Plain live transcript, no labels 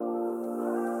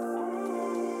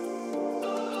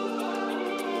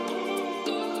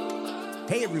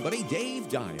Hey everybody, Dave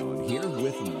Dion here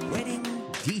with Wedding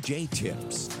DJ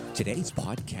Tips. Today's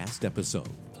podcast episode,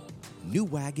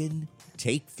 Newagen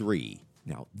Take 3.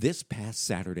 Now, this past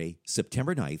Saturday,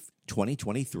 September 9th,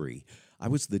 2023, I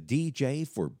was the DJ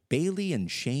for Bailey and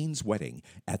Shane's wedding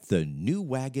at the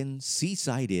Newagen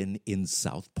Seaside Inn in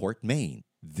Southport, Maine.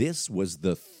 This was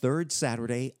the third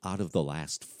Saturday out of the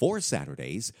last 4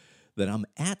 Saturdays that I'm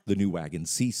at the Newagen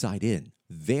Seaside Inn.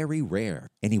 Very rare.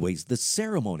 Anyways, the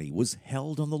ceremony was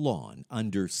held on the lawn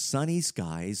under sunny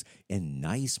skies and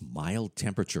nice mild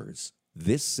temperatures.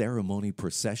 This ceremony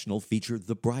processional featured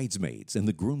the bridesmaids and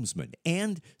the groomsmen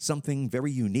and something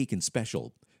very unique and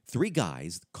special. 3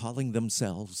 guys calling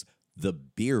themselves the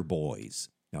Beer Boys.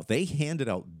 Now, they handed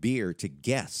out beer to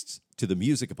guests to the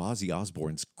music of Ozzy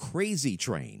Osbourne's Crazy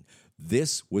Train.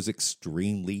 This was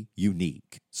extremely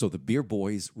unique. So the Beer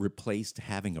Boys replaced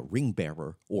having a ring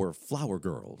bearer or flower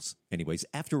girls. Anyways,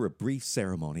 after a brief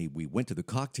ceremony, we went to the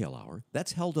cocktail hour.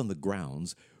 That's held on the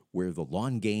grounds where the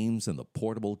lawn games and the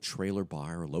portable trailer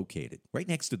bar are located, right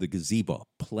next to the gazebo.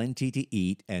 Plenty to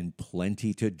eat and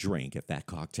plenty to drink at that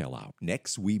cocktail hour.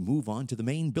 Next, we move on to the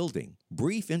main building.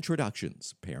 Brief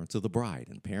introductions, parents of the bride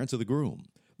and parents of the groom.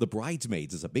 The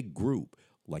bridesmaids is a big group,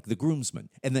 like the groomsmen.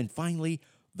 And then finally,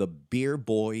 the Beer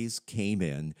Boys came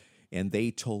in, and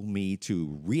they told me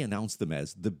to re-announce them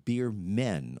as the Beer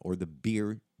Men or the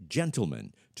Beer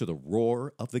Gentlemen to the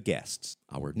roar of the guests.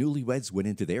 Our newlyweds went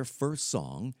into their first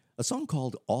song, a song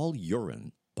called All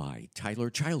Urine by Tyler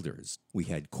Childers. We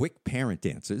had quick parent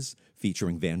dances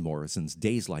featuring Van Morrison's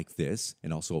Days Like This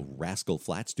and also Rascal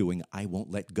Flatts doing I Won't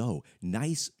Let Go.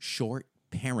 Nice, short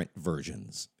parent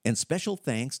versions. And special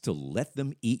thanks to Let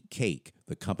Them Eat Cake,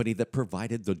 the company that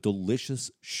provided the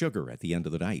delicious sugar at the end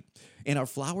of the night. And our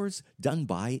flowers done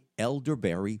by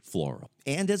Elderberry Floral.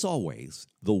 And as always,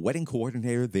 the wedding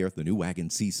coordinator there at the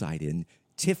Newagen Seaside Inn,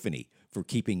 Tiffany, for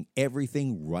keeping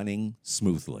everything running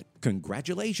smoothly.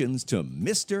 Congratulations to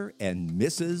Mr. and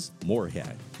Mrs.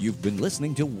 Moorhead. You've been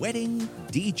listening to Wedding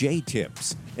DJ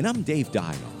Tips, and I'm Dave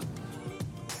Dion.